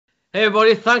Hey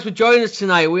everybody, thanks for joining us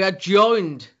tonight. We are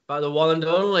joined by the one and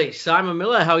only Simon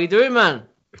Miller. How are you doing, man?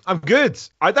 I'm good.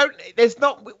 I don't. There's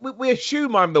not. We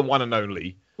assume I'm the one and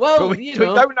only, but Well, we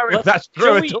don't know if that's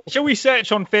true at all. Shall we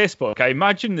search on Facebook? I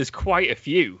imagine there's quite a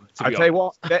few. I tell you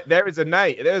what, there is a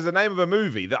name. There's a name of a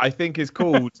movie that I think is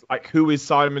called like Who is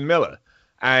Simon Miller,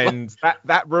 and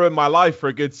that ruined my life for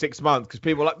a good 6 months because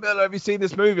people were like, Miller, have you seen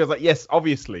this movie? I was like, yes,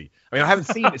 obviously. I mean, I haven't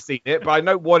seen it, but I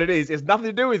know what it is. It's nothing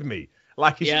to do with me.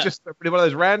 Like it's just one of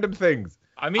those random things.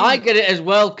 I mean, I get it as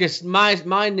well because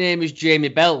my name is Jamie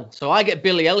Bell, so I get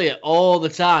Billy Elliot all the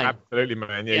time. Absolutely,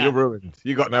 man. Yeah, you're ruined.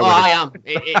 You got no. Oh, I am.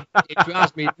 It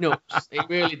drives me nuts. It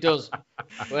really does.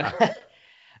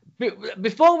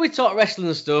 Before we talk wrestling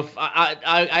and stuff,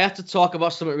 I have to talk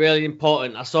about something really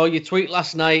important. I saw your tweet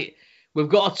last night. We've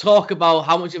got to talk about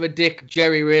how much of a dick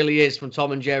Jerry really is from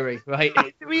Tom and Jerry, right?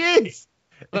 He is.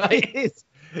 Right? He is.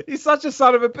 He's such a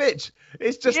son of a bitch.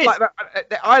 It's just like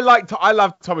that. I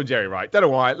love Tom and Jerry, right? Don't know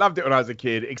why. I loved it when I was a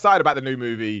kid. Excited about the new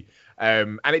movie.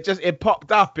 And it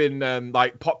popped up in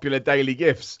like popular daily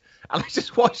gifts. And I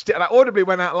just watched it and I audibly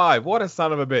went out live. What a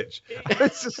son of a bitch.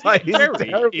 It's just like he's a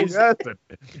terrible person.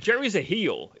 Jerry's a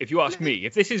heel, if you ask me.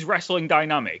 If this is wrestling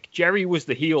dynamic, Jerry was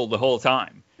the heel the whole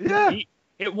time. Yeah.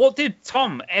 What did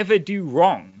Tom ever do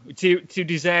wrong to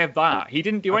deserve that? He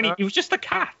didn't do any. He was just a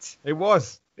cat. It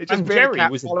was. It just Jerry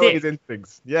was a dick. His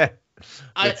instincts. Yeah.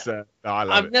 I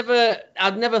love it.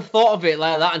 I'd never thought of it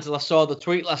like that until I saw the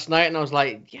tweet last night, and I was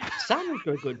like, "Yeah, Simon's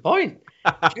got a good point.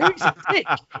 Jerry's a dick.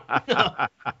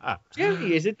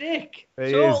 Jerry is a dick.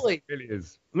 Totally. He really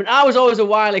is. I mean, I was always a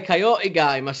Wile E. Coyote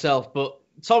guy myself, but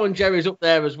Tom and Jerry's up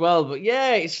there as well. But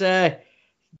yeah, it's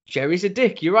Jerry's a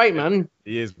dick. You're right, man.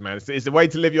 He is, man. It's a way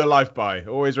to live your life by.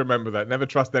 Always remember that. Never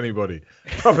trust anybody.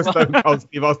 Proper Stone Cold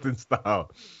Steve Austin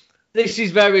style. This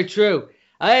is very true.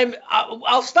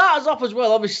 I'll start us off as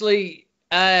well. Obviously,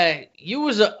 you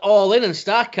was at All In and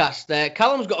StarCast.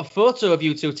 Callum's got a photo of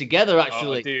you two together,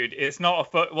 actually. Oh, dude, it's not a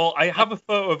photo. Well, I have a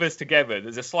photo of us together.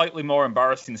 There's a slightly more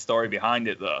embarrassing story behind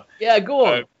it, though. Yeah, go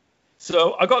on.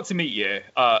 So I got to meet you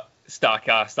at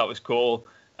StarCast. That was cool.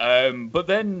 But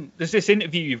then there's this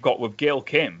interview you've got with Gail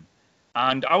Kim.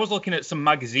 And I was looking at some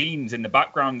magazines in the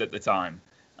background at the time.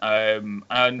 And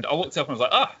I looked up and I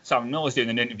was like, Simon Miller's doing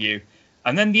an interview.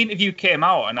 And then the interview came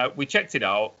out and we checked it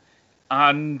out.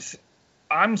 And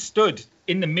I'm stood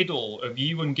in the middle of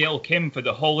you and Gail Kim for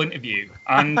the whole interview.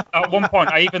 And at one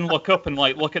point, I even look up and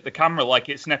look at the camera like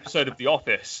it's an episode of The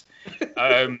Office.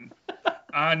 And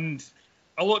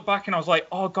I looked back and I was like,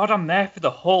 oh, God, I'm there for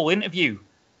the whole interview.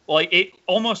 Like, it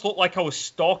almost looked like I was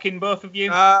stalking both of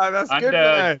you. That's good,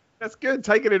 man. That's good.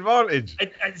 Taking advantage.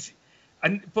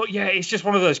 But yeah, it's just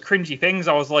one of those cringy things.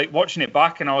 I was like watching it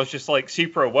back and I was just like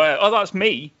super aware. Oh, that's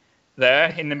me there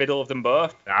in the middle of them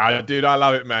both. Dude, I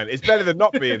love it, man. It's better than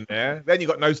not being there. Then you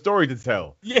got no story to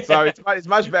tell. Yeah. So it's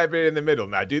much better being in the middle.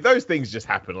 Now, dude, those things just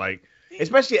happen. Like,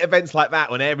 especially at events like that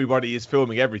when everybody is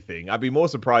filming everything. I'd be more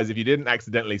surprised if you didn't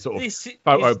accidentally sort of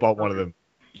photo bomb one of them.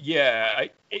 Yeah,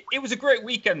 it was a great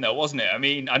weekend though, wasn't it? I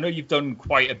mean, I know you've done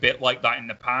quite a bit like that in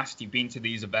the past. You've been to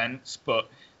these events, but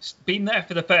being there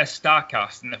for the first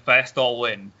StarCast and the first All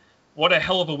In, what a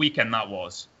hell of a weekend that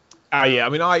was. Yeah, I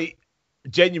mean, I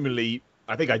genuinely,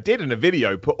 I think I did in a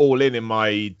video, put All In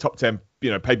my top 10,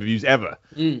 pay-per-views ever,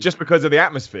 just because of the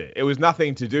atmosphere. It was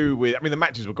nothing to do with, I mean, the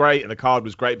matches were great and the card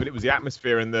was great, but it was the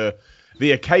atmosphere and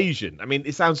the occasion. I mean,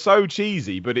 it sounds so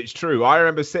cheesy, but it's true. I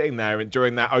remember sitting there and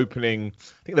during that opening,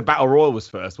 I think the Battle Royal was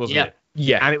first, wasn't it?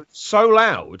 Yeah. And it was so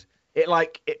loud.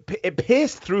 It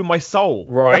pierced through my soul.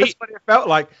 Right. That's what it felt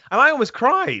like. And I almost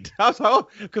cried. I was like,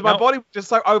 because my body was just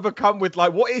so overcome with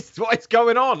like, what is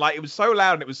going on? Like, it was so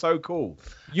loud and it was so cool.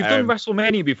 You've done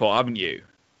WrestleMania before, haven't you?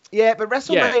 Yeah, but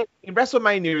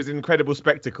WrestleMania is an incredible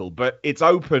spectacle, but it's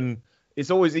open. It's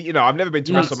always, I've never been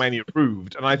to WrestleMania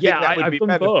approved. And I think that would be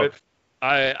better. Both.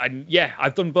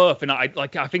 I've done both. And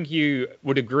I think you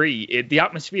would agree. The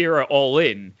atmosphere at All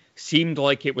In seemed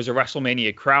like it was a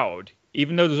WrestleMania crowd.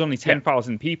 Even though there's only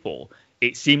 10,000 people,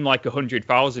 it seemed like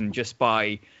 100,000 just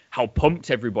by how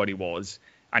pumped everybody was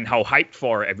and how hyped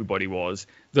for it everybody was.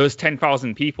 Those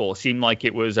 10,000 people seemed like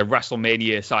it was a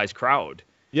WrestleMania-sized crowd.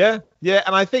 Yeah,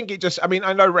 and I think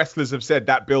I know wrestlers have said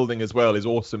that building as well is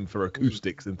awesome for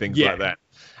acoustics and things like that.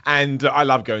 And I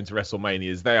love going to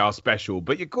WrestleManias. They are special.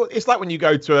 But it's like when you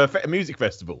go to a music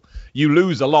festival. You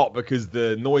lose a lot because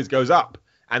the noise goes up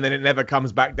and then it never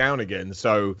comes back down again.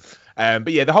 So...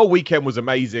 but yeah, the whole weekend was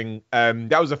amazing.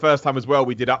 That was the first time as well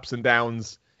we did Ups and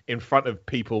Downs in front of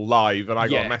people live, and I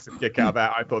got a massive kick out of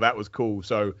that. I thought that was cool.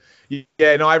 So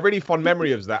yeah, no, I have really fond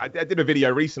memory of that. I did a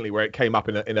video recently where it came up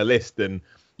in a list, and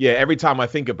yeah, every time I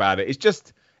think about it,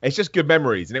 it's just good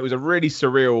memories. And it was a really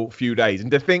surreal few days.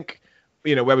 And to think,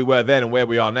 where we were then and where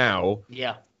we are now,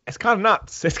 it's kind of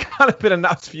nuts. It's kind of been a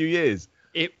nuts few years.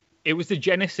 It was the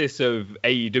genesis of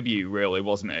AEW, really,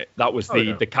 wasn't it? That was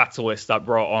the catalyst that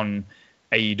brought on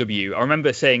AEW. I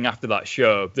remember saying after that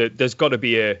show that there's got to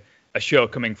be a show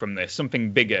coming from this,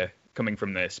 something bigger coming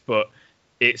from this. But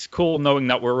it's cool knowing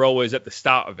that we're always at the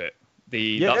start of it.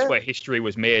 That's where history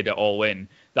was made at All In.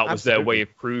 That was their way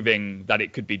of proving that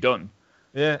it could be done.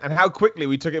 Yeah, and how quickly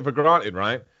we took it for granted,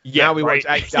 right? Yeah, now we watch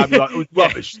AEW like, it was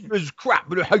rubbish, it was crap,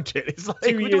 but I hate it. It's like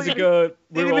 2 years ago,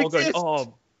 we were all going,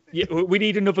 oh, yeah, we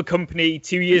need another company.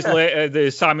 2 years later,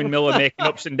 there's Simon Miller making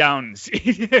ups and downs.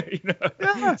 Yeah.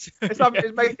 It's like,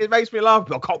 it makes me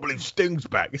laugh. I can't believe Sting's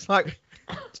back. It's like,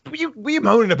 what are you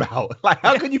moaning about? Like,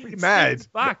 how can you be mad? Sting's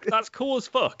back. That's cool as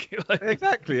fuck.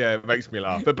 Exactly, yeah, it makes me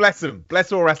laugh. But bless them.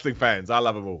 Bless all wrestling fans. I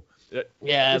love them all.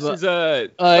 Yeah, this is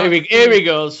here he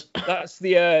goes. That's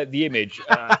the image.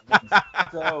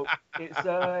 So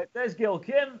it's there's Gil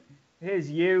Kim,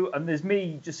 here's you, and there's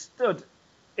me just stood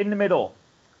in the middle,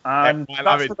 and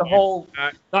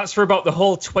that's for about the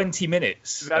whole 20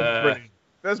 minutes. That's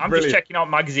brilliant. I'm just checking out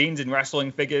magazines and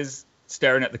wrestling figures,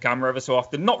 staring at the camera ever so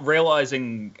often, not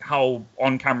realizing how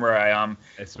on camera I am.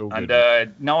 It's all good.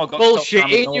 And now I've got bullshit.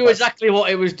 He knew exactly what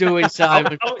he was doing,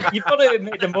 Simon. You've got to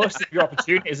make the most of your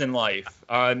opportunities in life,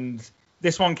 and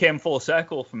this one came full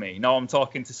circle for me. Now I'm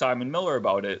talking to Simon Miller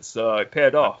about it, so it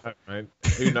paid off. Right.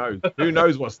 Who knows? Who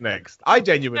knows what's next? I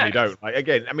genuinely don't. Like,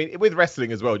 again, I mean, with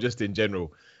wrestling as well, just in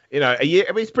general. A year.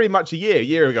 I mean, it's pretty much a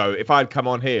year ago. If I'd come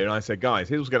on here and I said, guys,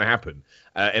 here's what's going to happen.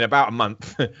 In about a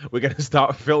month, we're going to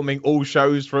start filming all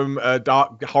shows from a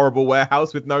dark, horrible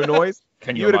warehouse with no noise.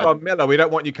 You would have gone, Miller, we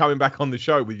don't want you coming back on the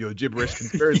show with your gibberish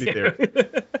conspiracy theory.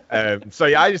 So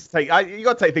yeah, you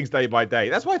got to take things day by day.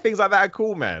 That's why things like that are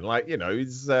cool, man. Like,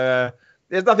 there's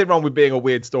nothing wrong with being a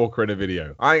weird stalker in a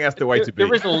video. I think that's the way to be.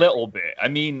 There is a little bit. I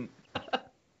mean,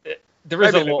 there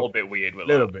is a little bit weird with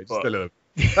that. Just a little bit.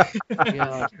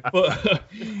 But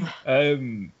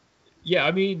yeah,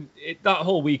 I mean, that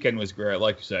whole weekend was great.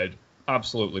 Like you said,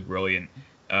 absolutely brilliant.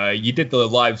 You did the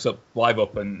live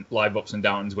ups and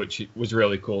downs, which was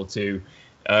really cool too.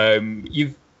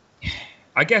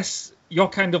 I guess you're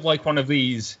kind of like one of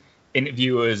these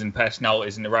interviewers and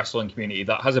personalities in the wrestling community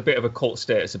that has a bit of a cult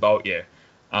status about you,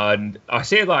 and I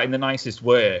say that in the nicest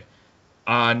way.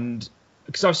 And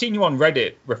because I've seen you on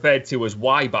Reddit referred to as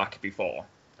Yback before.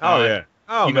 Oh yeah.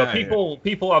 Oh, man,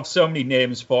 people have so many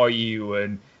names for you,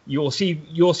 and you'll see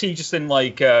just in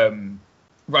like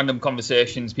random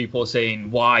conversations, people are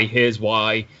saying why, here's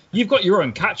why. You've got your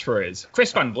own catchphrase.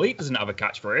 Chris Van Vliet doesn't have a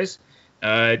catchphrase.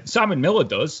 Simon Miller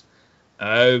does.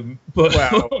 But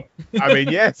well, I mean,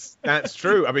 yes, that's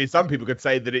true. I mean, some people could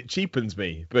say that it cheapens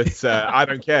me, but I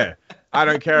don't care. I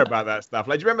don't care about that stuff.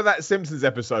 Like, do you remember that Simpsons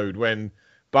episode when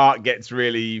Bart gets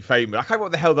really famous? I can't remember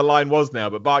what the hell the line was now,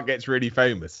 but Bart gets really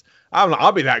famous. I'm like,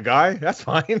 I'll be that guy. That's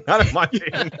fine. I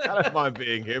don't mind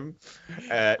being him.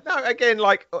 No, again,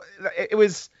 like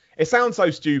it sounds so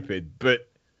stupid, but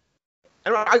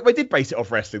and I did base it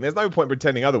off wrestling. There's no point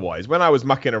pretending otherwise. When I was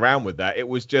mucking around with that, it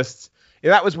was just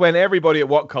that was when everybody at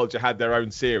What Culture had their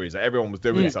own series. Like, everyone was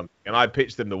doing something, and I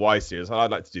pitched them the Y series. I'd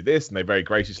like to do this, and they very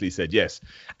graciously said yes.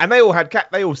 And they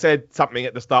all said something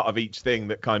at the start of each thing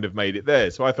that kind of made it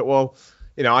there. So I thought, well,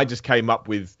 I just came up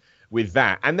with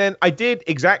that. And then I did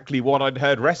exactly what I'd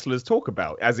heard wrestlers talk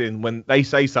about, as in when they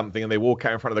say something and they walk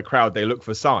out in front of the crowd, they look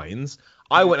for signs.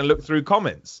 I went and looked through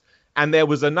comments, and there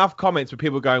was enough comments with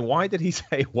people going, why did he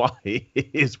say why?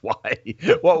 Is why?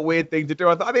 What a weird thing to do.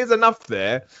 I thought, there's enough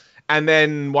there. And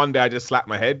then one day I just slapped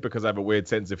my head because I have a weird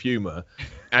sense of humor.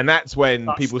 And that's when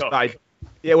people started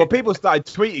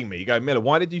tweeting me, going, Miller,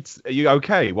 are you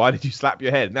okay? Why did you slap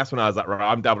your head? And that's when I was like,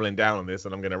 right, I'm doubling down on this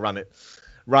and I'm going to run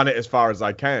it as far as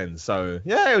I can. So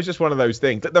yeah, it was just one of those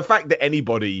things. The fact that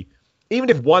anybody, even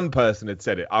if one person had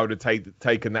said it, I would have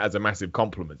taken that as a massive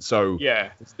compliment. So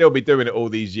yeah, to still be doing it all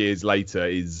these years later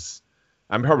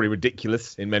I'm probably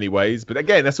ridiculous in many ways. But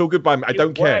again, that's all good by me. I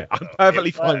don't care. I'm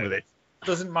perfectly fine with it. It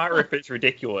doesn't matter if it's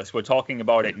ridiculous. We're talking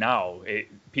about it now.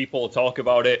 People talk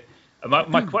about it.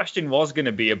 My question was going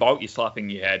to be about you slapping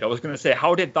your head. I was going to say,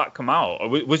 how did that come out?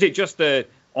 Was it just a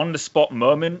on-the-spot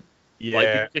moment? Yeah. Like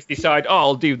you just decide,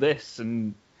 I'll do this,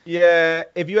 and yeah.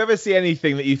 If you ever see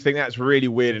anything that you think that's really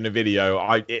weird in a video,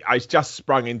 I just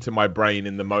sprung into my brain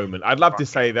in the moment. I'd love to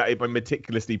say that if I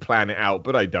meticulously plan it out,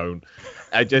 but I don't.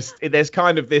 There's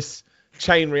kind of this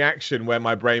chain reaction where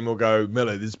my brain will go,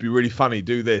 Miller, this would be really funny,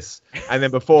 do this, and then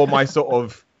before my sort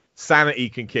of sanity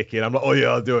can kick in. I'm like, oh yeah,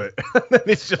 I'll do it. And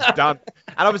it's just done.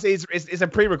 And obviously it's a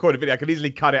pre-recorded video. I could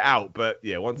easily cut it out, but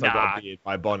yeah, once I got a beard,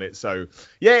 my bonnet. So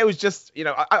yeah, it was just, you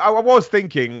know, I was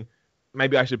thinking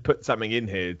maybe I should put something in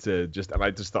here and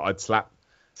I just thought I'd slap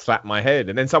my head.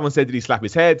 And then someone said, did he slap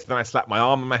his head? Then I slapped my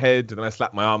arm on my head. And then I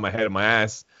slapped my arm, my head, and my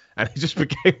ass. And it just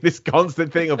became this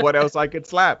constant thing of what else I could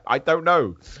slap. I don't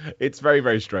know. It's very,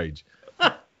 very strange.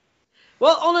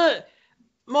 Well, on a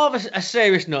more of a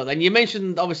serious note, then, you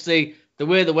mentioned obviously the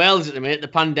way the world is at the minute, the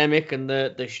pandemic and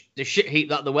the shit heap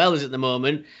that the world is at the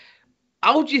moment.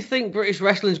 How do you think British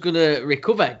wrestling's going to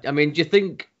recover? I mean, do you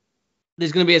think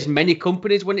there's going to be as many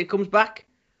companies when it comes back?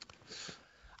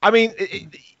 I mean,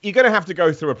 you're going to have to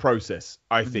go through a process,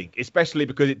 I think, especially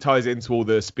because it ties into all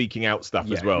the speaking out stuff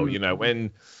as well. You know,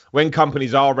 when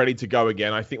companies are ready to go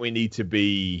again, I think we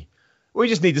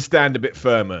just need to stand a bit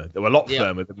firmer, a lot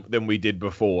firmer than we did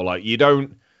before. Like,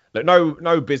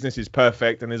 no business is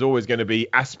perfect, and there's always going to be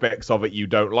aspects of it you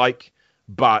don't like.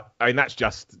 But I mean, there's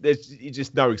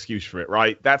just no excuse for it,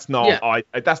 right? That's not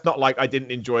that's not like I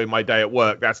didn't enjoy my day at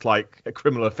work. That's like a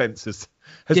criminal offence has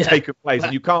taken place,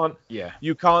 and you can't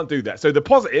do that. So the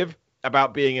positive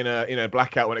about being in a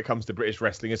blackout when it comes to British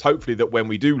wrestling is hopefully that when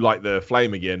we do light the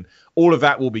flame again, all of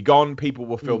that will be gone. People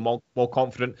will feel more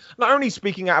confident, not only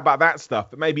speaking out about that stuff,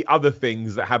 but maybe other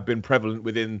things that have been prevalent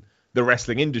within the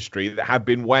wrestling industry that have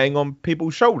been weighing on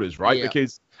people's shoulders, right? Yeah.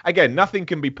 Because again, nothing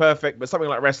can be perfect, but something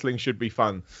like wrestling should be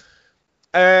fun.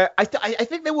 I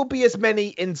think there will be as many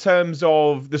in terms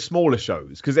of the smaller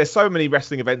shows, because there's so many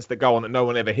wrestling events that go on that no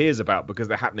one ever hears about because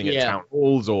they're happening at town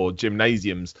halls or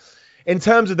gymnasiums. In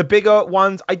terms of the bigger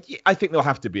ones, I think there'll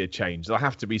have to be a change. There'll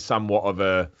have to be somewhat of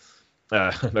a,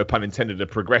 no pun intended, a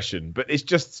progression. But it's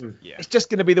just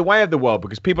going to be the way of the world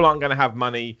because people aren't going to have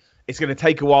money. It's going to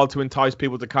take a while to entice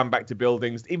people to come back to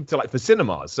buildings, even to for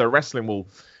cinemas. So wrestling will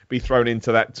be thrown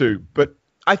into that too. But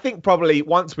I think probably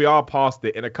once we are past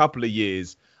it in a couple of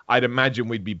years, I'd imagine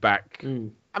we'd be back. I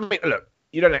mean, look,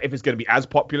 you don't know if it's going to be as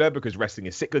popular because wrestling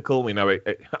is cyclical. We know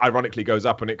it ironically goes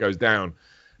up and it goes down.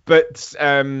 But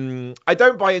I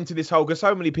don't buy into this whole, because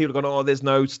so many people are going, oh, there's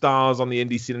no stars on the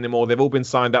indie scene anymore. They've all been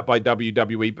signed up by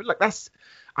WWE. But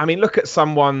look at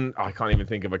someone, I can't even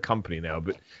think of a company now,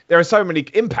 but there are so many,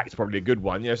 Impact's probably a good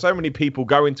one. You know, so many people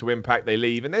go into Impact, they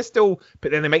leave, and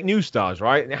but then they make new stars,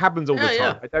 right? And it happens all the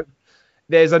time. Yeah.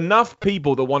 There's enough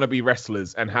people that want to be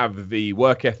wrestlers and have the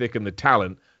work ethic and the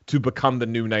talent to become the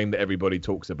new name that everybody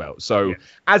talks about. So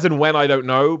as and when, I don't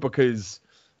know, because,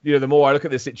 you know, the more I look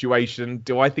at this situation,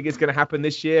 do I think it's going to happen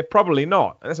this year? Probably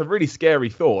not. And that's a really scary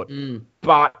thought.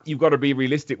 But you've got to be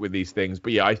realistic with these things.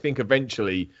 But yeah, I think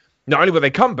eventually, not only will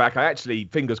they come back, I actually,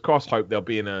 fingers crossed, hope they'll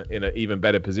be in an even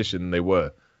better position than they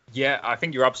were. Yeah, I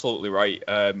think you're absolutely right.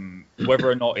 Whether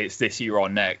or not it's this year or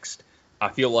next, I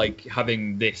feel like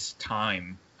having this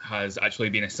time has actually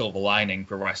been a silver lining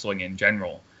for wrestling in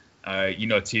general,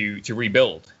 to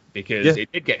rebuild, because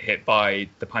it did get hit by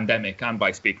the pandemic and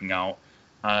by speaking out.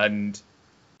 And,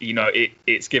 you know,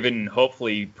 it's given,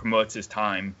 hopefully, promoters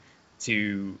time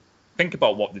to think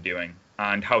about what they're doing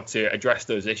and how to address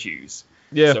those issues.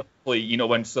 Yeah. So hopefully, you know,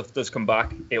 when stuff does come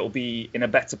back, it'll be in a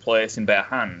better place, in better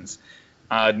hands.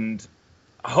 And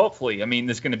hopefully, I mean,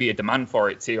 there's going to be a demand for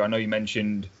it too. I know you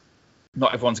mentioned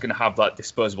not everyone's going to have that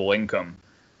disposable income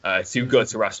to go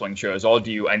to wrestling shows or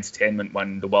do entertainment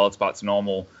when the world's back to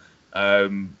normal.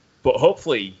 But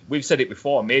hopefully, we've said it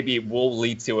before, maybe it will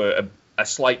lead to a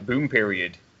slight boom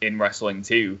period in wrestling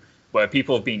too, where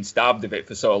people have been starved of it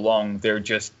for so long, they're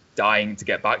just dying to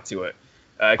get back to it.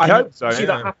 I hope so. See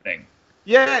that happening?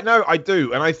 Yeah, no, I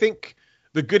do. And I think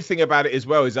the good thing about it as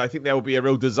well is I think there will be a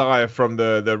real desire from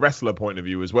the wrestler point of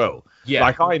view as well. Yeah.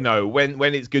 Like, I know when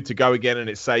it's good to go again and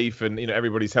it's safe and, you know,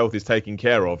 everybody's health is taken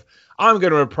care of, I'm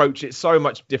going to approach it so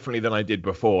much differently than I did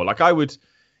before. Like, I would,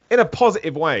 in a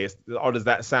positive way, as odd as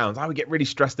that sounds, I would get really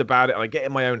stressed about it and I'd get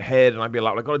in my own head and I'd be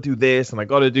like, I got to do this and I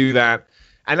got to do that.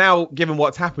 And now, given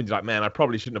what's happened, you're like, man, I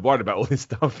probably shouldn't have worried about all this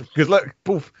stuff because look,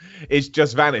 poof, it's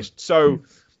just vanished. So,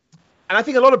 and I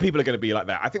think a lot of people are going to be like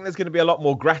that. I think there's going to be a lot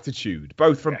more gratitude,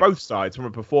 both from both sides, from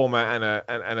a performer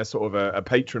and a sort of a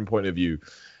patron point of view.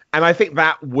 And I think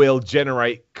that will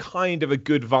generate kind of a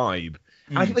good vibe.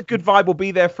 And I think the good vibe will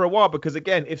be there for a while because,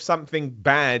 again, if something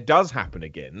bad does happen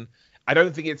again, I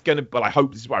don't think it's going to, but I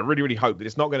hope, this is what I really, really hope, that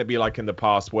it's not going to be like in the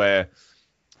past where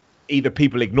either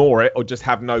people ignore it or just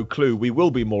have no clue. We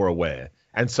will be more aware.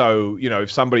 And so, you know,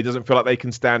 if somebody doesn't feel like they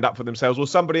can stand up for themselves, well,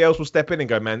 somebody else will step in and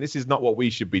go, man, this is not what we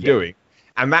should be doing.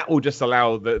 And that will just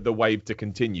allow the wave to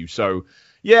continue. So,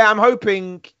 yeah, I'm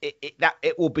hoping that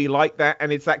it will be like that.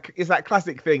 And it's that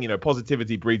classic thing, you know,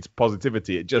 positivity breeds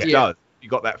positivity. It just does. you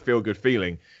got that feel good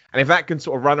feeling. And if that can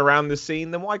sort of run around the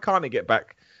scene, then why can't it get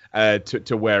back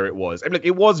to where it was? And look,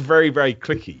 it was very, very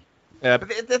clicky.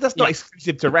 But that's not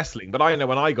exclusive to wrestling. But I know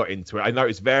when I got into it, I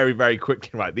noticed very, very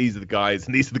quickly, right, these are the guys,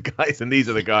 and these are the guys, and these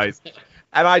are the guys.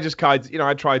 And I just kind of,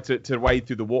 I tried to wade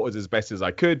through the waters as best as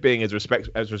I could, being as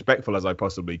respectful as I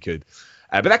possibly could.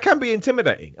 But that can be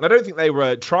intimidating. And I don't think they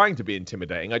were trying to be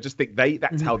intimidating. I just think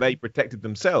that's how they protected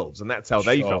themselves, and that's how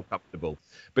they felt comfortable.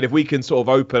 But if we can sort of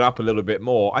open up a little bit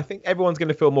more, I think everyone's going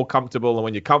to feel more comfortable. And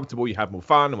when you're comfortable, you have more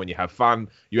fun. And when you have fun,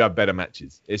 you have better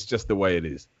matches. It's just the way it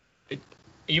is.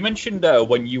 You mentioned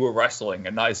when you were wrestling,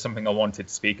 and that is something I wanted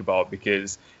to speak about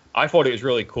because I thought it was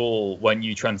really cool when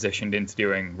you transitioned into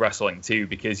doing wrestling too,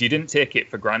 because you didn't take it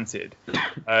for granted.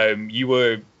 You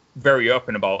were very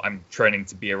open about, I'm training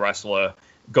to be a wrestler,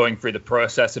 going through the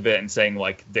process of it and saying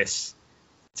like, this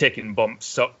taking bumps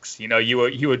sucks. You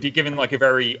were giving like a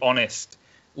very honest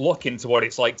look into what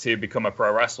it's like to become a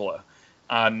pro wrestler.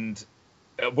 And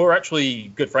we're actually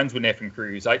good friends with Nathan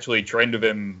Cruz. I actually trained with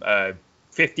him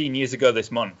 15 years ago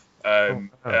this month.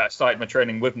 I started my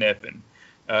training with Nathan.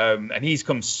 And he's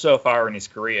come so far in his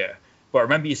career. But I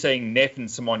remember you saying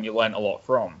Nathan's someone you learnt a lot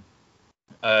from.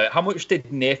 How much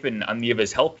did Nathan and the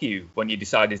others help you when you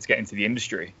decided to get into the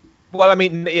industry? Well, I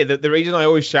mean, the reason I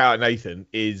always shout at Nathan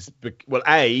is, there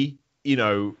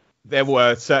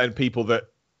were certain people that,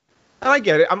 and I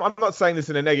get it, I'm not saying this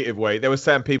in a negative way. There were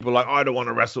certain people like, I don't want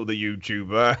to wrestle the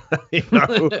YouTuber,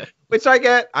 which I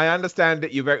get. I understand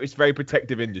that it's a very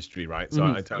protective industry, right? So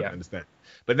I totally understand.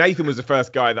 But Nathan was the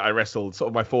first guy that I wrestled sort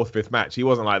of my 4th, 5th match. He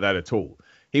wasn't like that at all.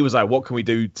 He was like, what can we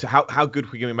do? How good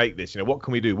can we make this? What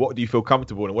can we do? What do you feel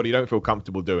comfortable and what do you don't feel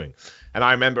comfortable doing? And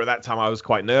I remember at that time I was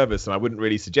quite nervous and I wouldn't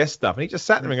really suggest stuff. And he just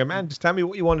sat there and go, man, just tell me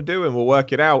what you want to do and we'll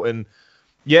work it out. And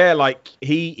yeah, like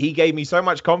he gave me so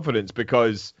much confidence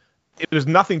because it was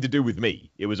nothing to do with me.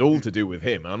 It was all to do with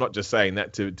him. And I'm not just saying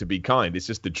that to be kind. It's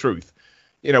just the truth.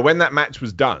 When that match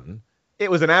was done,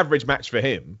 it was an average match for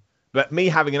him. But me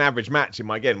having an average match in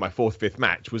my 4th, 5th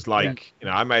match was like,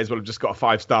 I may as well have just got a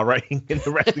 5-star rating in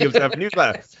the Wrestling Observer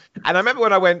newsletter. And I remember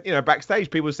when I went, backstage,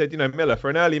 people said, Miller, for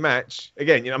an early match,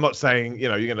 again, I'm not saying,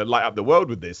 you're going to light up the world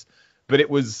with this, but it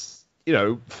was,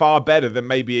 far better than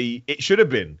maybe it should have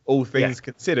been, all things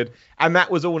considered. And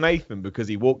that was all Nathan because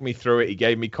he walked me through it. He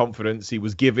gave me confidence. He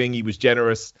was giving. He was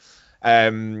generous.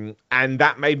 And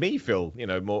that made me feel,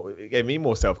 more, it gave me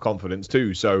more self-confidence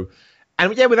too. So,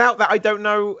 and yeah, without that, I don't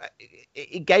know.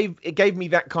 It gave me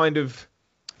that kind of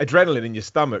adrenaline in your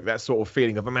stomach, that sort of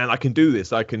feeling of, man, I can do this.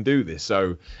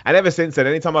 So, and ever since then,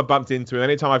 anytime I bumped into him,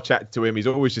 anytime I've chatted to him, he's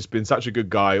always just been such a good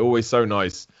guy, always so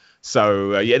nice.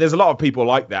 So, there's a lot of people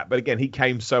like that. But again, he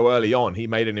came so early on. He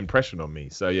made an impression on me.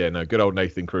 So, good old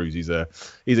Nathan Cruz. He's a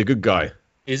good guy.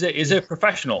 Is it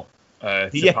professional?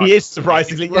 He is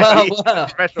surprisingly.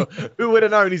 Professional. Who would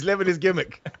have known? He's living his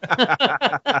gimmick.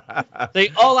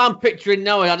 See, all I'm picturing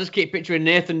now is I just keep picturing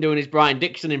Nathan doing his Brian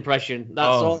Dixon impression. That's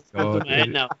all I'm in my head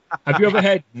now. Have you ever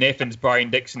heard Nathan's Brian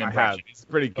Dixon impression? I have. It's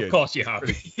pretty good. Of course you have.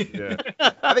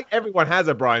 I think everyone has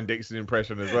a Brian Dixon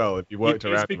impression as well. If you worked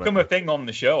around, it's become a thing on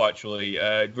the show actually.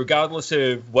 Regardless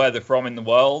of where they're from in the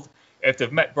world, if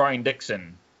they've met Brian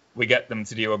Dixon, we get them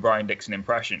to do a Brian Dixon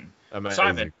impression. Amazing.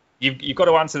 Simon, you've got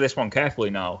to answer this one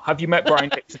carefully now. Have you met Brian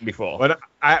Dixon before? Well,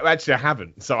 I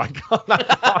haven't, so I can't.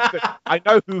 I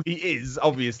know who he is,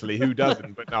 obviously. Who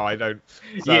doesn't? But no, I don't.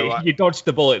 So, you dodged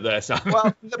the bullet there, Simon.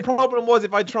 Well, the problem was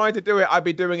if I tried to do it, I'd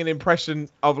be doing an impression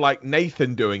of like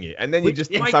Nathan doing it, and then you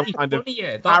just in some kind of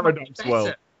paradox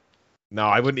world. No,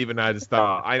 I wouldn't even know how to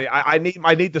start. I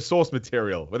need the source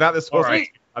material. Without the source material,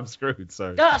 I'm screwed.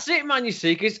 So that's it, man. You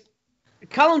see, because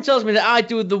Callum tells me that I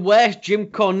do the worst Jim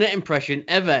Cornette impression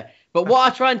ever. But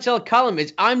what I try and tell Callum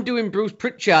is I'm doing Bruce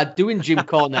Pritchard doing Jim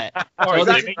Cornette. So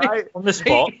that's right. On the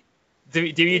spot. Do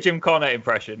your Jim Cornette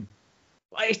impression.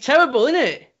 It's terrible, isn't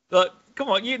it? Look, come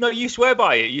on, you swear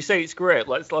by it. You say it's great.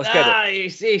 Let's get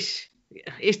it.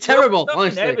 It's terrible. Don't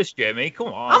honestly. Be nervous, Jamie. Come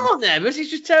on. I'm not nervous.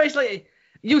 It's just terrible. It's like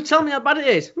you tell me how bad it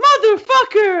is,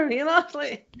 motherfucker. It's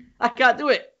like I can't do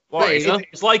it. Well,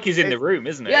 it's like he's in the room,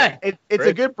 isn't it? Yeah. It's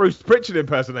a good Bruce Pritchard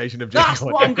impersonation of Jim Cornette. That's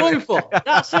what I'm going for.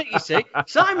 That's it, you see.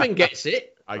 Simon gets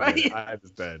it. I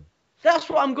understand. That's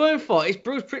what I'm going for. It's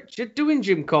Bruce Pritchard doing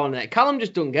Jim Cornette. Callum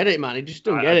just don't get it, man. He just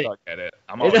don't get it. I don't get it.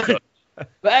 I'm all good.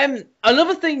 But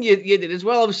another thing you did as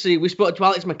well, obviously, we spoke to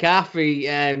Alex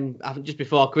McCarthy I think just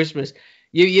before Christmas.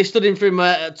 You stood in for him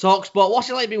at TalkSport. What's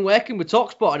it like being working with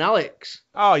TalkSport and Alex?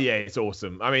 Oh, yeah, it's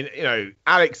awesome. I mean,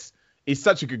 Alex... He's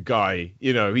such a good guy.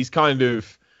 He's kind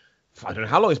of, I don't know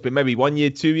how long it's been, maybe 1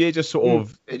 year, 2 years, just sort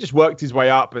of, it just worked his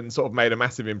way up and sort of made a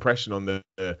massive impression on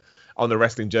on the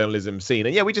wrestling journalism scene.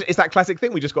 And yeah, it's that classic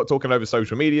thing. We just got talking over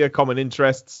social media, common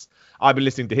interests. I've been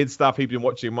listening to his stuff. He's been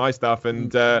watching my stuff.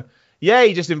 And yeah,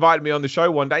 he just invited me on the show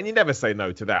one day. And you never say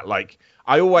no to that. Like,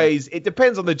 it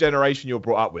depends on the generation you're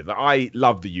brought up with. I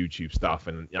love the YouTube stuff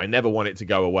and I never want it to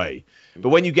go away. But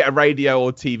when you get a radio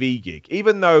or TV gig,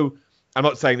 even though I'm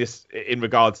not saying this in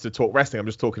regards to talk wrestling, I'm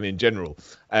just talking in general.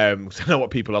 I know what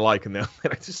people are like and they'll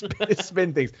just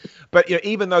spin things. But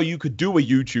even though you could do a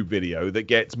YouTube video that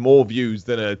gets more views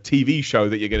than a TV show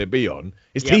that you're going to be on,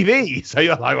 it's TV. So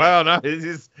you're like, well, no,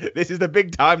 this is the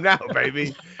big time now,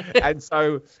 baby. And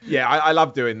so, yeah, I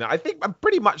love doing that. I think I'm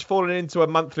pretty much falling into a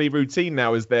monthly routine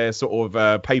now as their sort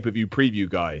of pay-per-view preview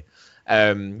guy.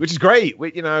 Which is great.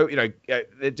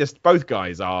 They're just both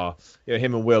guys are,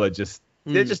 him and Will are just,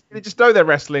 they just know their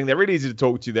wrestling. They're really easy to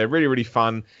talk to. They're really, really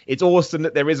fun. It's awesome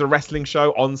that there is a wrestling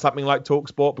show on something like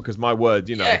TalkSport because my word,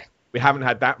 we haven't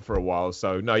had that for a while.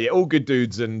 So no, yeah, all good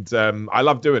dudes. And I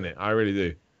love doing it. I really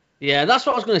do. Yeah, that's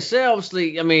what I was going to say.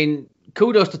 Obviously, I mean,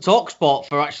 kudos to TalkSport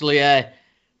for actually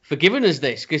for giving us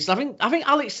this. Because I think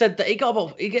Alex said that he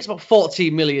gets about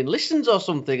 14 million listens or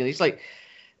something. And he's like,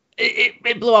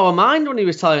 it blew our mind when he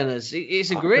was telling us. It's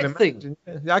a great thing.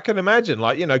 I can imagine,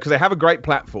 because they have a great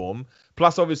platform.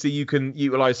 Plus, obviously, you can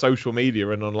utilize social media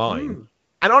and online.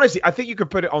 And honestly, I think you could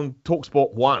put it on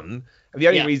TalkSport 1. And the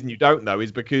only reason you don't know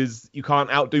is because you can't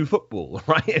outdo football,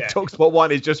 right? Yeah. TalkSport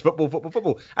 1 is just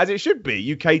football, as it should be.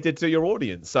 You cater to your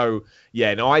audience. So,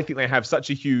 yeah, no, I think they have such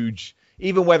a huge...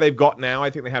 Even where they've got now,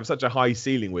 I think they have such a high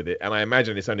ceiling with it. And I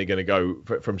imagine it's only going to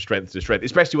go from strength to strength,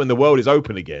 especially when the world is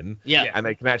open again. Yeah. And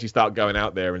they can actually start going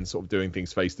out there and sort of doing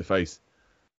things face to face.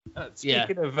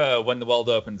 Speaking of when the world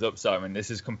opens up, Simon,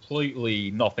 this is completely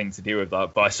nothing to do with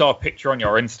that. But I saw a picture on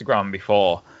your Instagram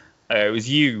before. It was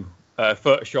you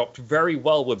photoshopped very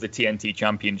well with the TNT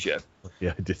Championship.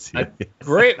 Yeah, I did see it.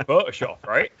 Great Photoshop,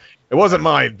 right? It wasn't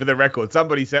mine, for the record.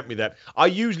 Somebody sent me that. I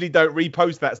usually don't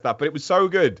repost that stuff, but it was so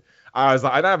good. I was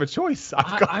like, I don't have a choice.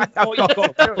 I thought you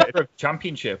got a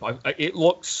championship. It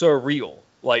looks so real.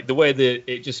 Like the way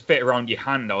that it just fit around your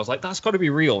hand. I was like, that's got to be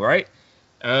real, right?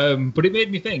 But it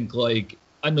made me think, like,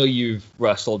 I know you've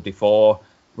wrestled before.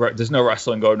 There's no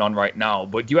wrestling going on right now.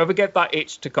 But do you ever get that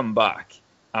itch to come back?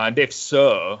 And if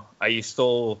so, are you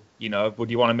still,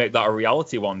 would you want to make that a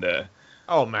reality one day?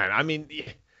 Oh, man. I mean...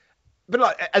 But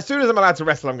like, as soon as I'm allowed to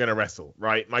wrestle, I'm going to wrestle,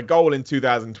 right? My goal in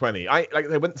 2020,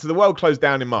 so the world closed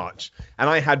down in March, and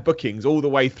I had bookings all the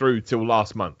way through till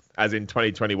last month, as in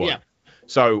 2021. Yeah.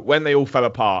 So when they all fell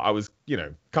apart, I was,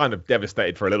 kind of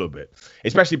devastated for a little bit,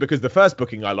 especially because the first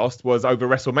booking I lost was over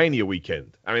WrestleMania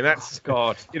weekend. I mean, that's,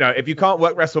 God, if you can't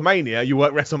work WrestleMania, you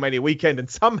work WrestleMania weekend, and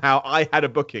somehow I had a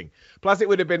booking. Plus, it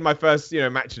would have been my first,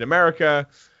 match in America.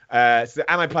 I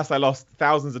lost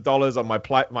thousands of dollars on my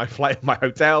flight, and my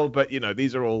hotel. But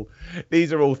these are all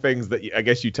things that I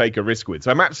guess you take a risk with.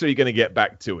 So I'm absolutely going to get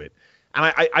back to it.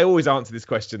 And I always answer this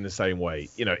question the same way.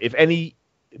 If any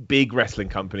big wrestling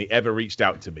company ever reached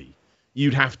out to me,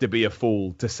 you'd have to be a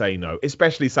fool to say no,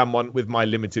 especially someone with my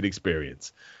limited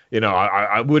experience.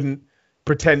 I wouldn't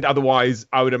pretend otherwise.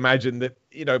 I would imagine that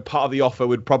part of the offer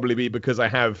would probably be because I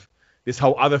have this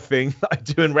whole other thing that I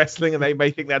do in wrestling, and they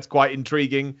may think that's quite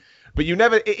intriguing. But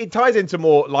it ties into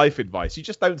more life advice. You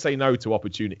just don't say no to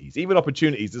opportunities, even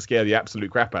opportunities that scare the absolute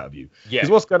crap out of you.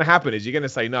 Because what's going to happen is you're going to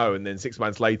say no, and then 6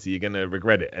 months later, you're going to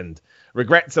regret it. And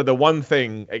regrets are the one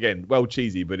thing, again, well,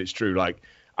 cheesy, but it's true. Like,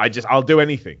 I'll do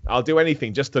anything. I'll do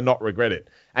anything just to not regret it.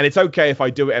 And it's okay if I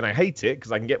do it and I hate it,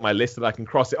 because I can get my list and I can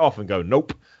cross it off and go,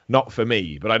 nope, not for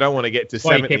me. But I don't want to get to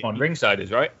 70. Why you keep on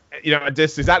ringsiders, right?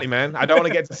 Just exactly, man. I don't want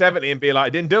to get to 70 and be like, I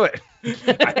didn't do it.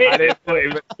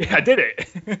 I did it.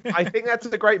 I think that's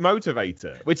a great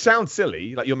motivator, which sounds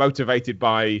silly. Like you're motivated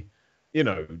by,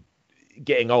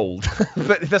 getting old.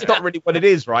 But that's not really what it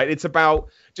is, right? It's about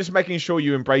just making sure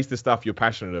you embrace the stuff you're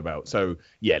passionate about. So,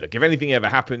 yeah, look, if anything ever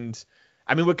happened,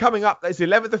 I mean, we're coming up, it's the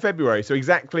 11th of February. So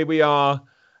exactly we are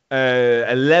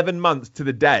 11 months to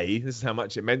the day. This is how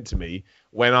much it meant to me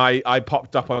when I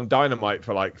popped up on Dynamite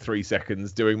for like 3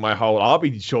 seconds doing my whole I'll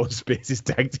be Sean Spears'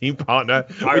 tag team partner,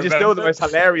 which is still the most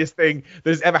hilarious thing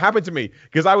that has ever happened to me,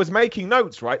 because I was making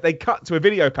notes, right? They cut to a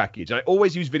video package, and I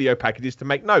always use video packages to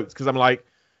make notes because I'm like,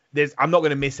 I'm not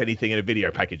going to miss anything in a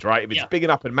video package, right? If it's big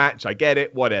enough and match, I get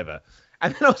it, whatever.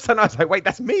 And then all of a sudden I was like, wait,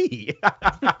 that's me.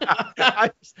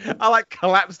 I like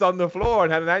collapsed on the floor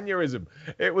and had an aneurysm.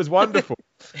 It was wonderful.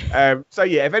 So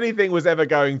yeah, if anything was ever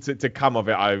going to come of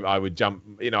it, I would jump,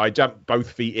 I jumped both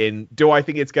feet in. Do I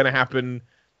think it's going to happen?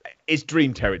 It's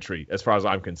dream territory as far as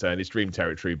I'm concerned. It's dream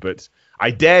territory, but I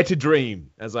dare to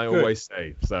dream, as I always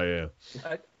say. So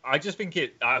yeah. I just think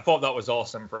I thought that was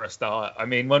awesome for a start. I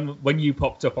mean, when you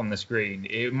popped up on the screen,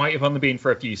 it might have only been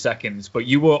for a few seconds, but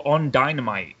you were on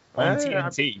Dynamite on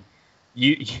TNT.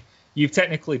 You've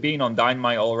technically been on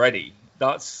Dynamite already.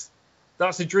 That's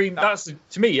a dream.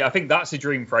 To me, I think that's a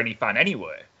dream for any fan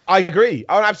anywhere. I agree.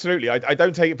 Oh, absolutely. I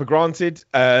don't take it for granted.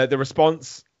 The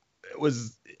response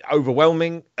was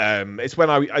overwhelming. It's when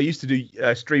I used to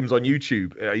do streams on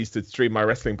YouTube. I used to stream my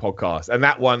wrestling podcast, and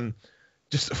that one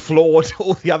just floored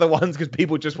all the other ones because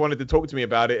people just wanted to talk to me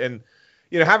about it. And,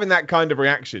 having that kind of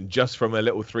reaction just from a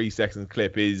little 3-second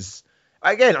clip is,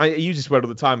 again, I use this word all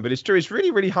the time, but it's true. It's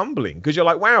really, really humbling because you're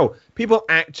like, wow, people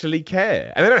actually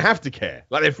care. And they don't have to care.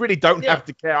 Like, they really don't have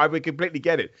to care. I would completely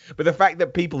get it. But the fact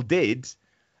that people did,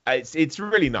 it's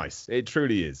really nice. It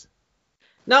truly is.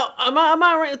 Now, am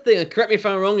I right to think, correct me if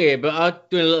I'm wrong here, but I'm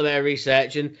doing a little bit of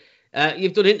research, and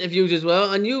you've done interviews as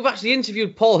well, and you've actually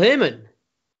interviewed Paul Heyman.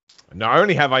 Not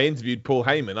only have I interviewed Paul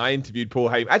Heyman,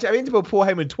 Actually, I've interviewed Paul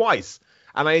Heyman twice,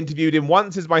 and I interviewed him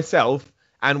once as myself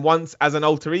and once as an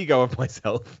alter ego of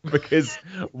myself, because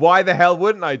why the hell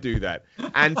wouldn't I do that?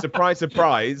 And surprise,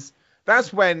 surprise,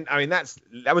 that's when,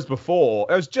 that was before,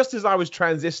 it was just as I was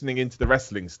transitioning into the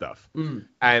wrestling stuff.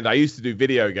 And I used to do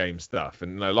video game stuff.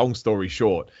 And long story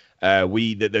short,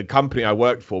 the company I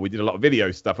worked for, we did a lot of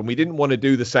video stuff, and we didn't want to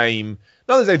do the same.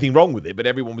 Not that there's anything wrong with it, but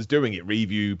everyone was doing it: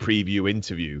 review, preview,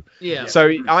 interview. Yeah.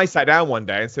 So I sat down one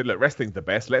day and said, "Look, wrestling's the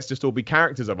best. Let's just all be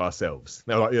characters of ourselves."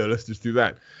 And they were like, "Yeah, let's just do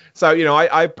that." So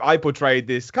I portrayed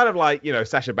this kind of like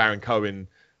Sacha Baron Cohen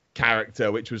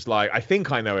character, which was like, I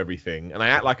think I know everything, and I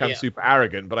act like I'm super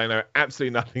arrogant, but I know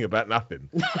absolutely nothing about nothing.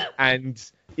 And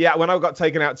when I got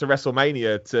taken out to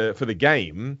WrestleMania for the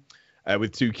game.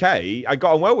 With 2K, I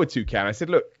got on well with 2K, and I said,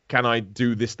 look, can I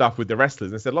do this stuff with the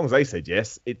wrestlers? And I said, as long as they said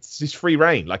yes, it's just free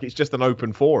reign. Like, it's just an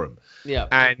open forum. Yeah.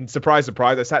 And surprise,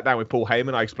 surprise, I sat down with Paul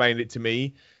Heyman. I explained it to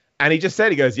me, and he just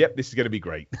said, he goes, yep, this is going to be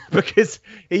great. Because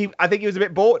I think he was a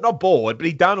bit bored, not bored, but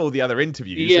he'd done all the other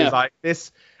interviews. Yeah. He was like,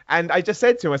 this. And I just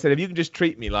said to him, I said, if you can just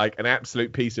treat me like an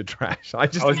absolute piece of trash. I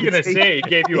was going to say, he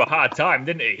gave you a hard time,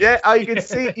 didn't he? Yeah, you could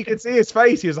see his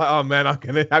face. He was like, oh, man, I'm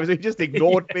going to have. He just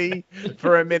ignored me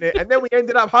for a minute. And then we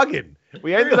ended up hugging.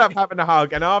 We ended up having a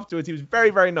hug. And afterwards, he was very,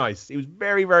 very nice. He was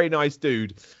very, very nice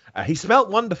dude. He smelt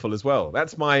wonderful as well.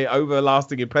 That's my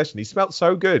overlasting impression. He smelt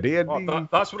so good.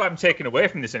 That's what I'm taking away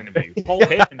from this interview. Paul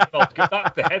Heyman smelled good.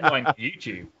 That's the headline for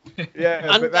YouTube.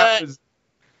 Yeah, but that was...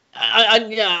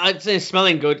 I'd say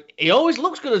smelling good. He always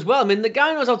looks good as well. I mean, the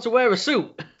guy knows how to wear a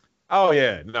suit. Oh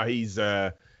yeah, no, he's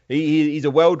a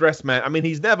well-dressed man. I mean,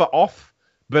 he's never off,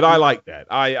 but I like that.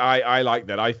 I like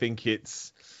that. I think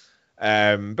it's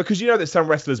because that some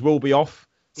wrestlers will be off,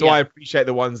 so I appreciate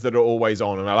the ones that are always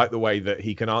on, and I like the way that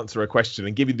he can answer a question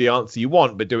and give you the answer you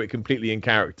want, but do it completely in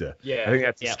character. Yeah, I think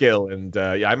that's a skill, and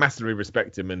I massively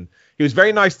respect him, and he was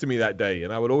very nice to me that day,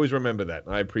 and I would always remember that.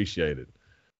 And I appreciate it.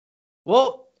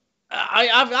 Well.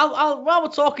 While we're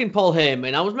talking Paul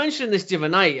Heyman, I was mentioning this the other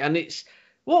night, and it's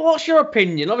what's your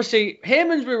opinion? Obviously,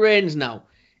 Heyman's with Reigns now.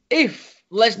 If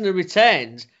Lesnar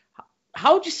returns,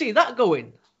 how do you see that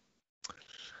going?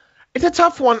 It's a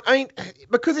tough one. I mean,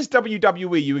 because it's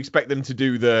WWE, you expect them to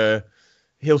do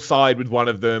he'll side with one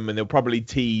of them, and they'll probably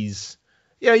tease.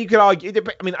 Yeah, you could argue.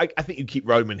 I mean, I think you keep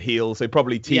Roman heel, so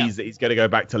probably tease that he's going to go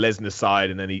back to Lesnar's side,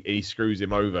 and then he screws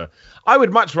him over. I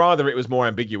would much rather it was more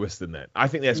ambiguous than that. I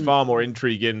think there's far more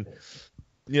intrigue in,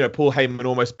 Paul Heyman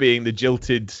almost being not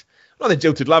the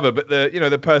jilted lover, but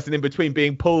the person in between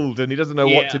being pulled, and he doesn't know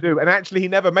what to do. And actually, he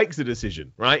never makes a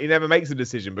decision, right? He never makes a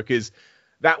decision because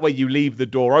that way you leave the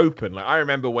door open. Like, I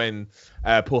remember when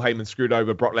Paul Heyman screwed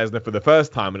over Brock Lesnar for the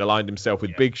first time and aligned himself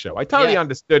with Big Show. I totally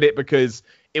understood it because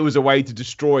it was a way to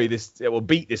destroy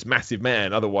beat this massive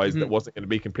man. Otherwise, that wasn't going to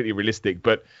be completely realistic.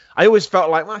 But I always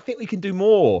felt like, I think we can do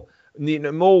more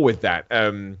with that.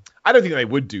 I don't think they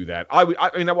would do that. I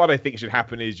mean, what I think should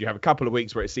happen is you have a couple of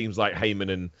weeks where it seems like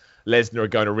Heyman and Lesnar are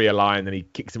going to realign, and then he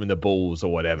kicks him in the balls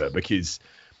or whatever, because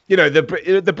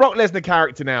the Brock Lesnar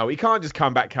character now, he can't just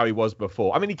come back how he was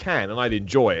before. I mean, he can, and I'd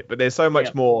enjoy it, but there's so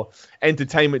much more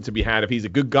entertainment to be had if he's a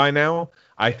good guy now.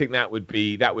 I think that would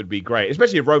be great,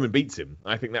 especially if Roman beats him.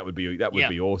 I think that would be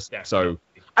awesome. Yeah. So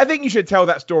I think you should tell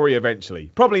that story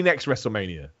eventually. Probably next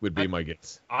WrestleMania would be my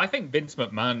guess. I think Vince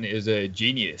McMahon is a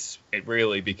genius,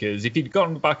 because if he'd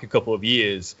gone back a couple of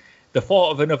years, the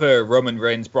thought of another Roman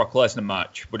Reigns Brock Lesnar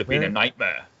match would have been a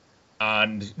nightmare,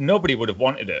 and nobody would have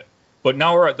wanted it. But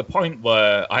now we're at the point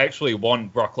where I actually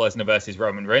want Brock Lesnar versus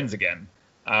Roman Reigns again.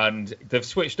 And they've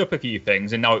switched up a few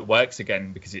things, and now it works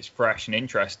again because it's fresh and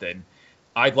interesting.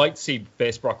 I'd like to see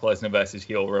face Brock Lesnar versus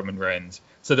heel Roman Reigns.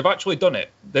 So they've actually done it.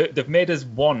 They've made us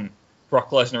want Brock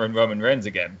Lesnar and Roman Reigns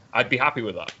again. I'd be happy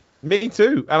with that. Me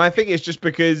too. And I think it's just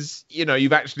because,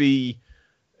 you've actually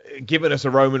given us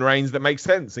a Roman Reigns that makes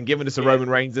sense and given us a Roman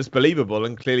Reigns that's believable.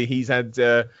 And clearly he's had,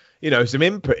 some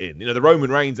input in. The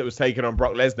Roman Reigns that was taken on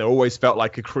Brock Lesnar always felt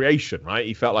like a creation, right?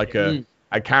 He felt like a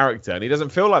character, and he doesn't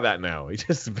feel like that now. He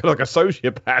just feels like a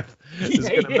sociopath that's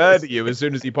going to murder you as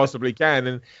soon as he possibly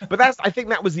can. But I think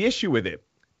that was the issue with it.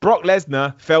 Brock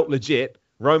Lesnar felt legit.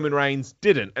 Roman Reigns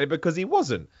didn't, and because he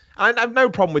wasn't. I have no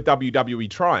problem with WWE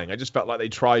trying. I just felt like they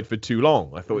tried for too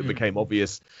long. I thought it became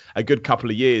obvious a good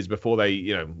couple of years before they,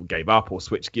 gave up or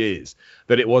switched gears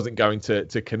that it wasn't going to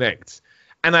connect.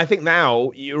 And I think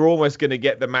now you're almost going to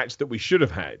get the match that we should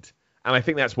have had. And I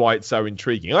think that's why it's so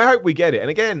intriguing. I hope we get it. And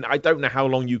again, I don't know how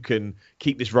long you can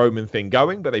keep this Roman thing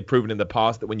going, but they've proven in the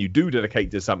past that when you do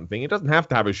dedicate to something, it doesn't have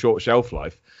to have a short shelf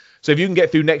life. So if you can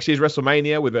get through next year's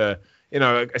WrestleMania with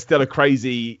still a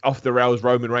crazy off the rails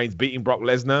Roman Reigns beating Brock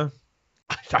Lesnar,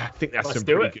 I think that's some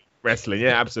pretty good wrestling.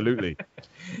 Yeah, absolutely.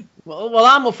 Well,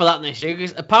 I'm up for that next year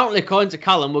because apparently, according to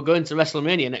Callum, we're going to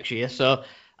WrestleMania next year. So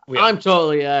I'm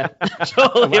totally up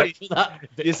for that.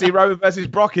 You see Roman versus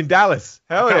Brock in Dallas.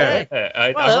 Hell yeah.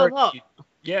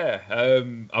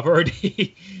 I've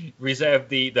already reserved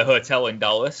the hotel in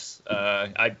Dallas.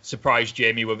 I surprised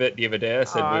Jamie with it the other day. I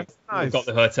said we've got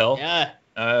the hotel. Yeah.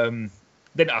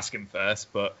 Didn't ask him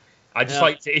first, but I just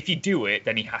like to, if you do it,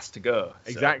 then he has to go.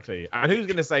 So. Exactly. And who's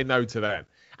going to say no to that?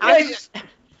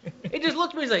 He just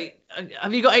looked at me and was like,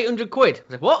 have you got 800 quid?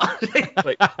 I was like,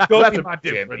 what? Go that's be mad,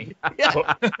 Jamie.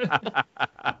 But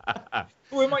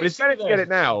it's better to get it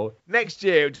now. Next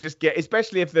year, just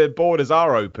especially if the borders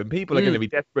are open, people are going to be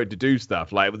desperate to do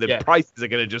stuff. Like the prices are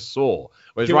going to just soar.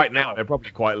 Whereas right now, they're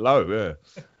probably quite low. Yeah.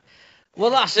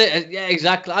 Well, that's it. Yeah,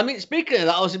 exactly. I mean, speaking of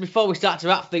that, obviously, before we start to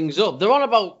wrap things up, they're on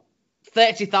about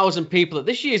 30,000 people at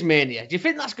this year's Mania. Do you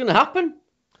think that's going to happen?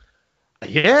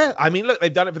 Yeah, I mean, look,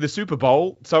 they've done it for the Super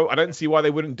Bowl, so I don't see why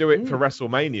they wouldn't do it for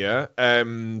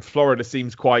WrestleMania. Florida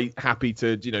seems quite happy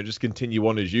to, just continue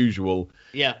on as usual.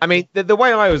 Yeah. I mean, the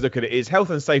way I always look at it is health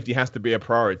and safety has to be a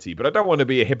priority, but I don't want to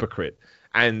be a hypocrite.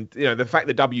 And, the fact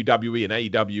that WWE and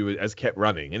AEW has kept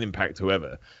running, and Impact,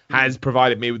 whoever, has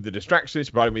provided me with the distraction, it's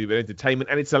provided me with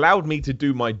entertainment, and it's allowed me to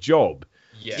do my job.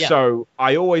 Yeah. So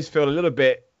I always feel a little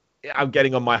bit, I'm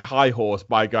getting on my high horse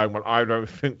by going, well, I don't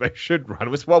think they should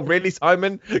run. Well, really,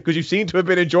 Simon? Because you seem to have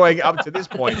been enjoying it up to this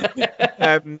point.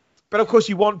 But of course,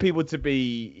 you want people to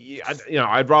be,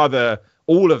 I'd rather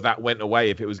all of that went away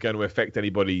if it was going to affect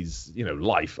anybody's,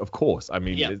 life, of course. I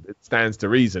mean, it stands to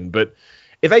reason. But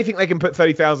if they think they can put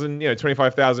 30,000,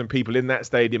 25,000 people in that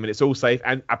stadium and it's all safe,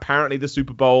 and apparently the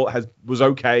Super Bowl was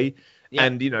okay,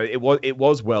 and, it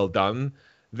was well done,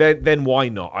 then why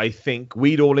not? I think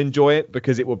we'd all enjoy it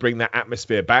because it will bring that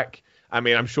atmosphere back. I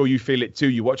mean, I'm sure you feel it too.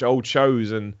 You watch old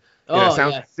shows and it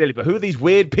sounds silly, but who are these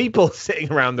weird people sitting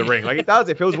around the ring? Like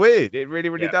it feels weird. It really,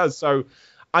 really does. So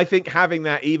I think having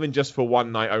that even just for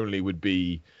one night only would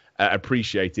be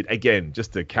appreciated. Again,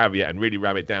 just to caveat and really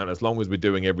ram it down, as long as we're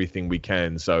doing everything we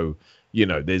can. So,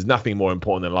 there's nothing more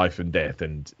important than life and death,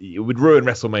 and it would ruin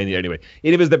WrestleMania anyway.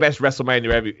 It was the best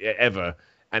WrestleMania ever.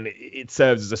 And it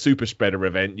serves as a super spreader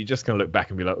event. You're just going to look back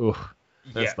and be like, oh,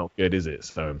 that's not good, is it?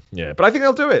 So, yeah. But I think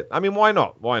they'll do it. I mean, why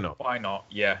not? Why not? Why not?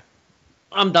 Yeah.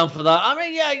 I'm down for that. I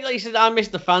mean, like you said, I miss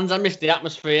the fans. I miss the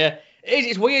atmosphere.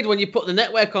 It's weird when you put the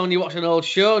network on, you watch an old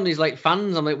show, and there's like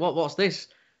fans. I'm like, what's this?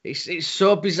 It's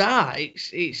so bizarre.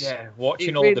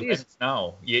 Watching all the events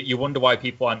now, you wonder why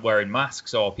people aren't wearing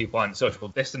masks or people aren't social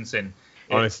distancing.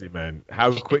 Honestly, man,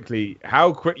 how quickly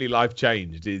life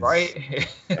changed is right.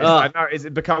 I know it's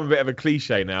become a bit of a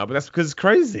cliche now, but that's because it's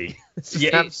crazy.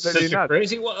 It's such a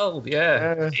crazy world.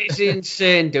 Yeah, it's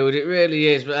insane, dude. It really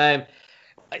is. But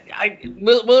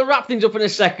we'll wrap things up in a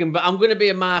second. But I'm going to be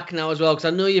a mark now as well because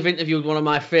I know you've interviewed one of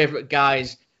my favourite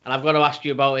guys, and I've got to ask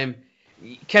you about him,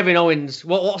 Kevin Owens.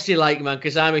 What's he like, man?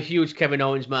 Because I'm a huge Kevin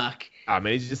Owens mark. I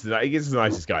mean, he's the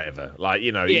nicest guy ever. Like,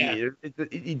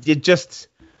 you're just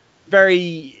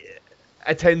very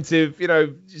attentive,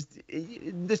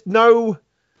 just no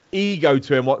ego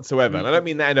to him whatsoever. And I don't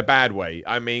mean that in a bad way.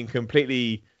 I mean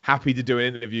completely happy to do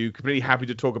an interview, completely happy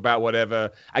to talk about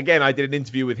whatever. Again, I did an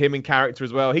interview with him in character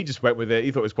as well. He just went with it.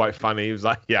 He thought it was quite funny. He was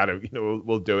like,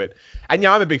 we'll do it. And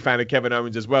I'm a big fan of Kevin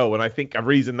Owens as well. And I think a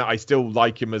reason that I still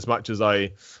like him as much as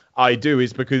I do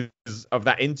is because of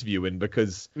that interview and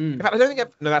because in fact, I don't think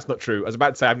no, that's not true. I was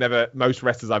about to say most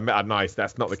wrestlers I've met are nice.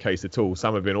 That's not the case at all.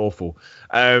 Some have been awful.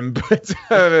 But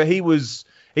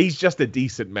he's just a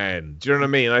decent man. Do you know what I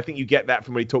mean? And I think you get that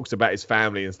from when he talks about his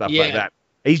family and stuff like that.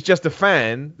 He's just a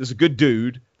fan. There's a good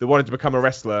dude that wanted to become a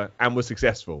wrestler and was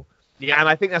successful. Yeah, and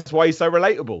I think that's why he's so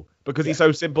relatable, because he's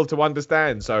so simple to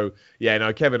understand. So, yeah,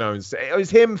 no, Kevin Owens. It was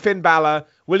him, Finn Balor,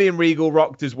 William Regal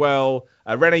rocked as well.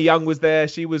 Renee Young was there.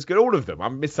 She was good. All of them. I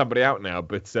missed somebody out now.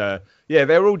 But, yeah,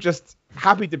 they're all just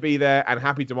happy to be there and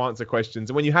happy to answer questions.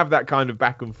 And when you have that kind of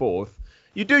back and forth,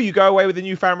 you go away with a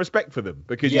newfound respect for them,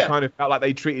 because you kind of felt like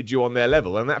they treated you on their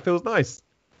level, and that feels nice.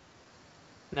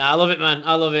 No, I love it, man.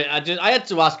 I love it. I had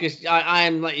to ask, because I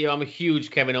am like you. I'm a huge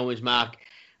Kevin Owens mark.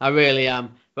 I really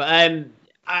am. But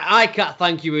I can't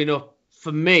thank you enough.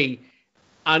 For me,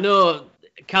 I know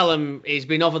Callum has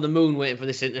been over the moon waiting for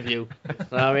this interview.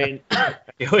 So, I mean,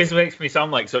 he always makes me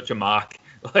sound like such a mark.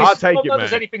 Like, I'll take it, man.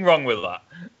 There's anything wrong with that.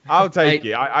 I'll take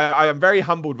it. I am very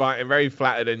humbled by it and very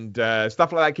flattered, and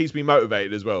stuff like that keeps me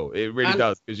motivated as well. It really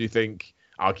does, because you think,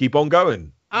 I'll keep on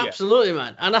going. Absolutely,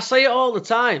 man. And I say it all the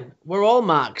time. We're all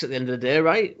marks at the end of the day,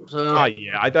 right? So. Oh,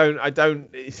 yeah. I don't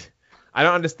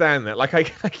understand that. Like, I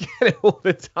get it all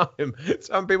the time.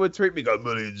 Some people tweet me, go,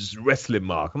 well, it's wrestling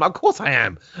mark. I'm like, of course I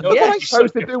am. What am I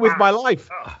supposed to do with my life?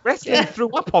 Wrestling threw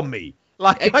up on me.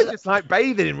 Like, I just like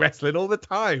bathing in wrestling all the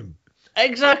time.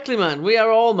 Exactly, man. We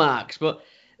are all marks. But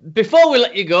before we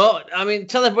let you go, I mean,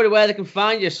 tell everybody where they can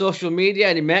find your social media,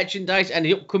 any merchandise,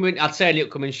 any upcoming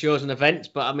shows and events,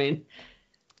 but I mean...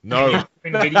 No.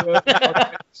 But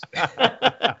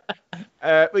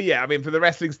yeah, I mean, for the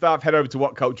wrestling stuff, head over to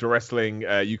What Culture Wrestling.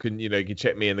 You can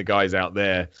check me and the guys out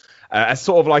there. As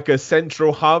sort of like a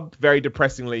central hub, very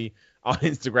depressingly, on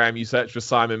Instagram, you search for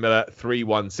Simon Miller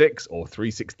 316 or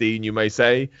 316, you may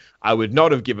say. I would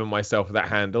not have given myself that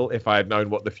handle if I had known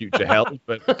what the future held,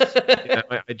 but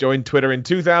I joined Twitter in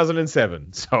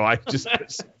 2007, so I just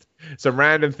put some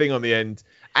random thing on the end.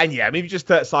 And yeah, I mean, if you just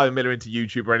search Simon Miller into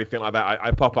YouTube or anything like that,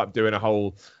 I pop up doing a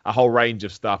whole range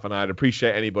of stuff, and I'd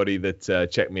appreciate anybody that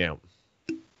checked me out.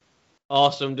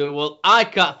 Awesome, dude. Well, I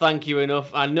can't thank you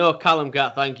enough. I know Callum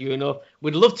can't thank you enough.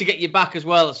 We'd love to get you back as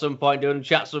well at some point, dude, and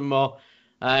chat some more.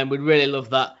 We'd really love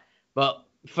that. But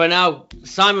for now,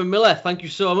 Simon Miller, thank you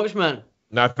so much, man.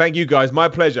 No, thank you guys. My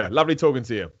pleasure. Lovely talking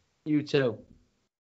to you. You too.